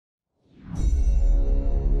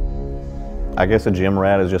I guess a gym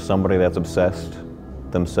rat is just somebody that's obsessed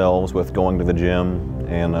themselves with going to the gym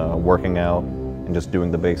and working out and just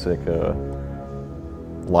doing the basic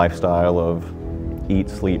lifestyle of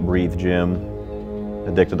eat, sleep, breathe, gym,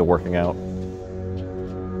 addicted to working out.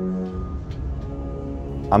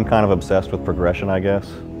 I'm kind of obsessed with progression, I guess,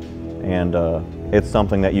 and it's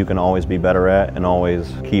something that you can always be better at and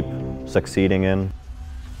always keep succeeding in.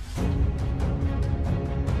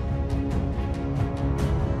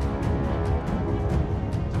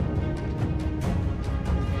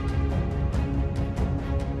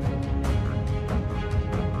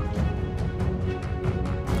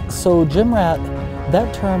 So gym rat,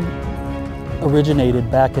 that term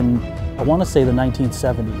originated back in, I want to say, the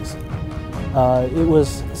 1970s. It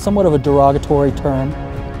was somewhat of a derogatory term.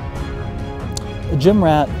 A gym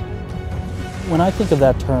rat, when I think of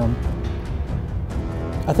that term,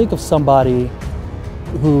 I think of somebody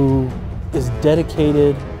who is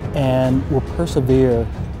dedicated and will persevere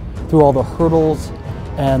through all the hurdles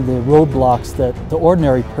and the roadblocks that the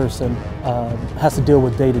ordinary person has to deal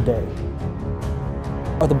with day to day.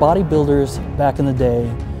 Are the bodybuilders back in the day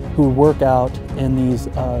who would work out in these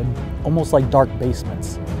almost like dark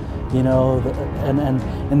basements, you know,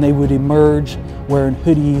 and they would emerge wearing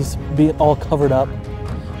hoodies, be all covered up.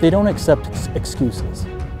 They don't accept excuses.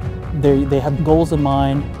 They have goals in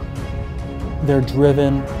mind, they're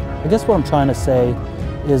driven. I guess what I'm trying to say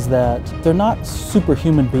is that they're not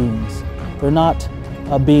superhuman beings. They're not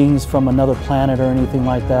beings from another planet or anything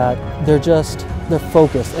like that. They're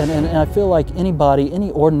focused, and I feel like anybody,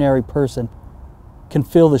 any ordinary person can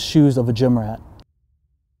fill the shoes of a gym rat.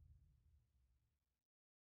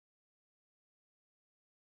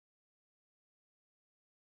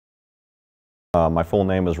 My full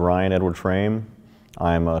name is Ryan Edward Frame.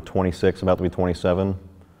 I'm 26, about to be 27.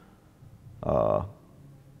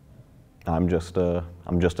 I'm just a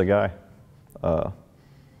guy.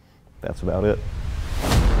 That's about it.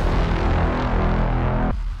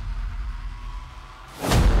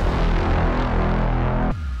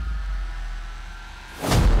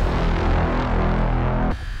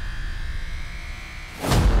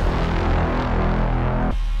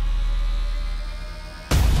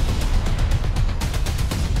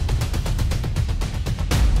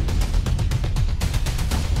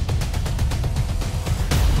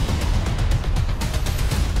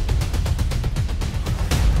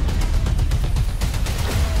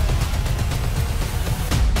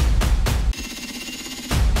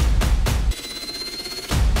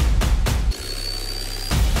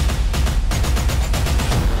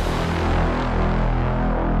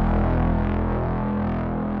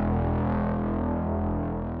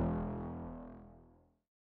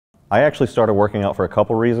 I actually started working out for a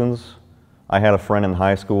couple reasons. I had a friend in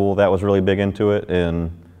high school that was really big into it,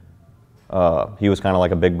 and he was kind of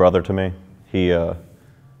like a big brother to me. He had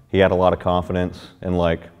a lot of confidence, and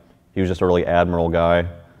like he was just a really admirable guy.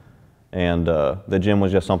 And the gym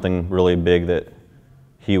was just something really big that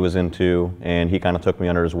he was into, and he kind of took me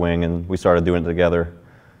under his wing, and we started doing it together.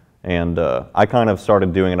 And I kind of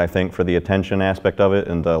started doing it, I think, for the attention aspect of it,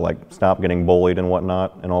 and to like stop getting bullied and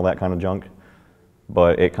whatnot, and all that kind of junk.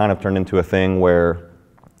 But it kind of turned into a thing where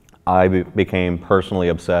I became personally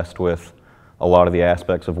obsessed with a lot of the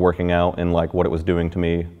aspects of working out and like what it was doing to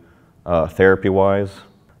me therapy-wise.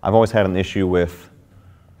 I've always had an issue with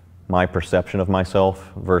my perception of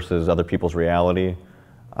myself versus other people's reality.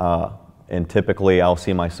 And typically I'll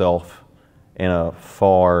see myself in a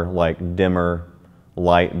far like dimmer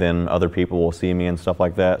light than other people will see me and stuff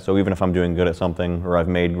like that. So even if I'm doing good at something or I've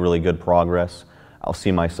made really good progress, I'll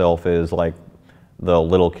see myself as like the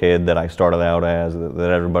little kid that I started out as,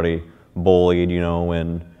 that everybody bullied, you know,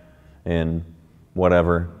 and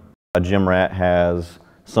whatever. A gym rat has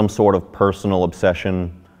some sort of personal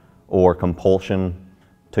obsession or compulsion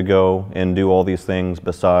to go and do all these things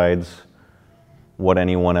besides what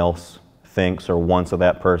anyone else thinks or wants of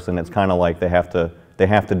that person. It's kind of like they have to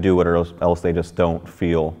do it, or else they just don't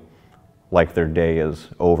feel like their day is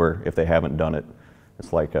over if they haven't done it.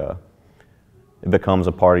 It's like it becomes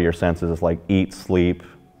a part of your senses. It's like eat, sleep,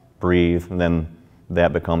 breathe, and then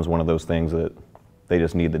that becomes one of those things that they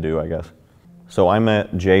just need to do, I guess. So I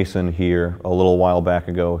met Jason here a little while back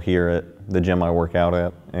ago here at the gym I work out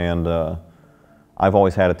at, and I've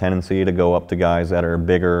always had a tendency to go up to guys that are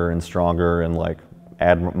bigger and stronger and like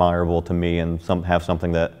admirable to me and have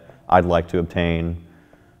something that I'd like to obtain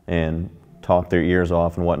and talk their ears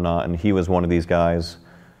off and whatnot, and he was one of these guys.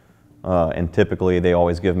 And typically they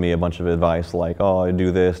always give me a bunch of advice like, oh,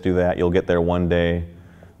 do this, do that, you'll get there one day.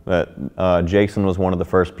 But Jason was one of the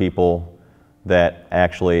first people that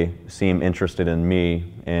actually seemed interested in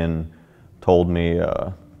me and told me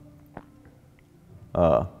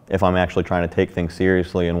if I'm actually trying to take things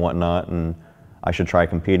seriously and whatnot, and I should try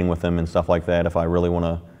competing with him and stuff like that if I really want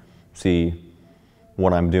to see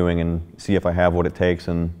what I'm doing and see if I have what it takes.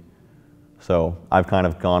 And so I've kind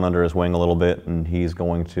of gone under his wing a little bit, and he's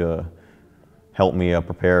going to help me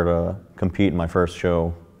prepare to compete in my first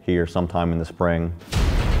show here sometime in the spring.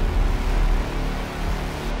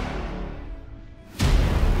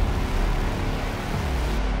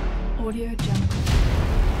 Audio Jungle.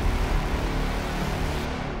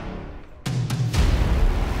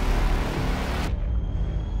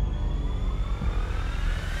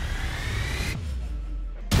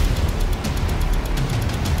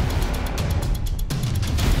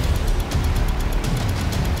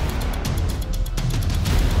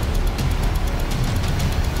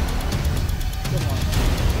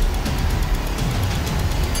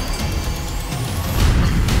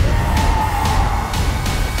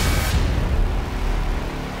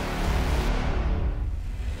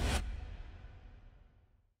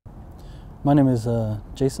 My name is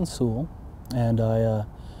Jason Sewell, and I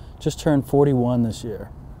just turned 41 this year.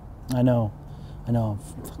 I know, I'm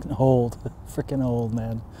fucking old, freaking old,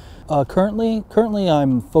 man. Currently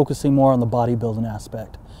I'm focusing more on the bodybuilding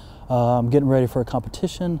aspect. I'm getting ready for a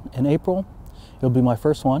competition in April. It'll be my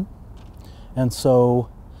first one, and so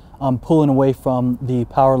I'm pulling away from the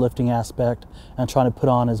powerlifting aspect and trying to put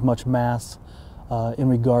on as much mass in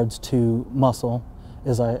regards to muscle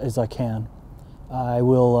as I can. I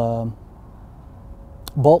will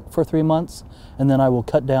bulk for 3 months, and then I will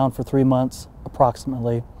cut down for 3 months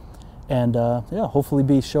approximately, and yeah, hopefully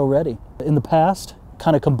be show ready. In the past,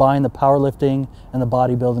 kind of combine the powerlifting and the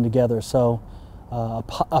bodybuilding together. So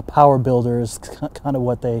a power builder is kind of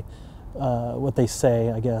what they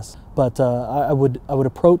say, I guess. But I would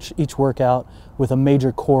approach each workout with a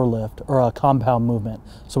major core lift or a compound movement.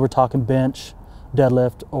 So we're talking bench,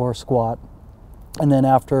 deadlift, or squat, and then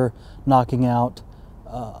after knocking out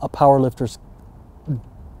a powerlifter's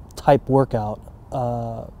type workout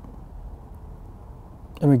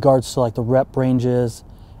in regards to like the rep ranges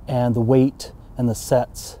and the weight and the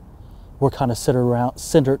sets, we're kind of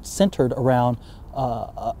centered around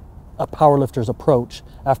a powerlifter's approach.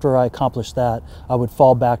 After I accomplish that, I would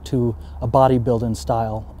fall back to a bodybuilding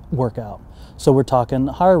style workout. So we're talking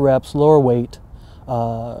higher reps, lower weight,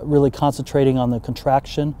 really concentrating on the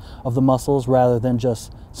contraction of the muscles rather than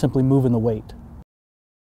just simply moving the weight.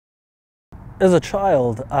 As a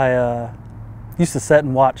child, I used to sit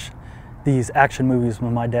and watch these action movies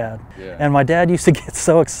with my dad. Yeah. And my dad used to get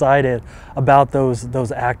so excited about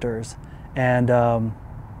those actors, and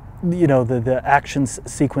you know, the action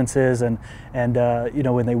sequences, and you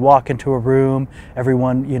know, when they walk into a room,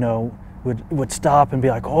 everyone, you know, would stop and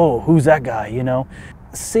be like, oh, who's that guy, you know?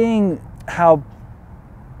 Seeing how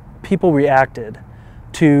people reacted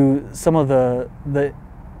to some of the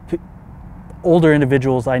older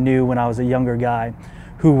individuals I knew when I was a younger guy,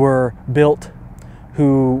 who were built,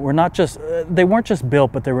 who were not just, they weren't just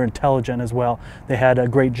built, but they were intelligent as well. They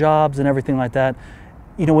had great jobs and everything like that.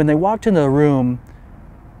 You know, when they walked into the room,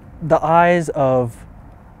 the eyes of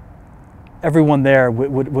everyone there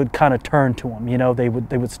would kind of turn to them. You know, they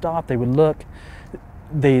would stop, they would look,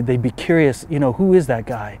 they'd be curious, you know, who is that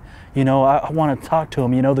guy? You know, I want to talk to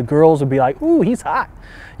him. You know, the girls would be like, ooh, he's hot.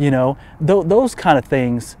 You know, those kind of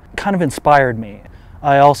things kind of inspired me.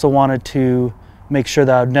 I also wanted to make sure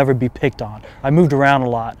that I'd never be picked on. I moved around a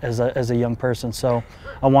lot as a young person, so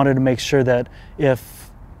I wanted to make sure that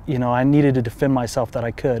if, you know, I needed to defend myself, that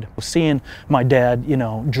I could. Seeing my dad, you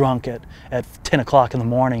know, drunk at 10 o'clock in the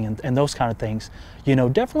morning and those kind of things, you know,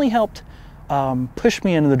 definitely helped push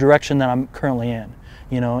me into the direction that I'm currently in,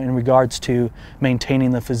 you know, in regards to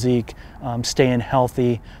maintaining the physique, staying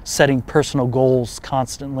healthy, setting personal goals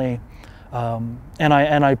constantly. And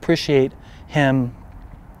I appreciate him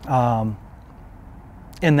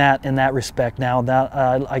in that respect now, that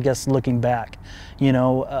I guess looking back, you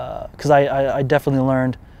know, because I definitely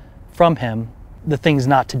learned from him the things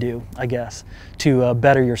not to do, I guess, to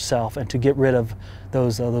better yourself and to get rid of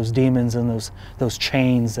those demons and those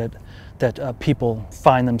chains that people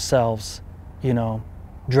find themselves, you know,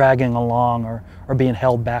 dragging along or being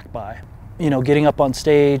held back by. You know, getting up on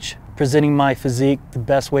stage, presenting my physique the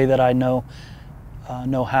best way that I know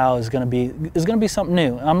how is going to be something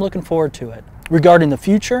new. I'm looking forward to it. Regarding the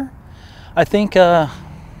future, I think I'll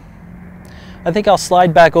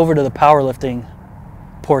slide back over to the powerlifting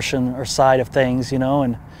portion or side of things, you know,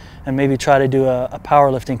 and maybe try to do a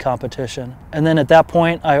powerlifting competition. And then at that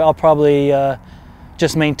point, I'll probably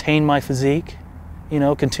just maintain my physique, you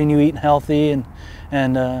know, continue eating healthy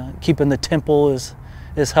and keeping the temple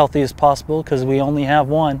as healthy as possible, because we only have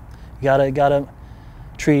one. You gotta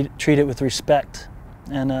treat it with respect,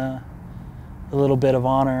 and a little bit of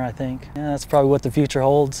honor, I think. Yeah, that's probably what the future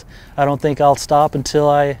holds. I don't think I'll stop until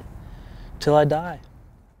I die.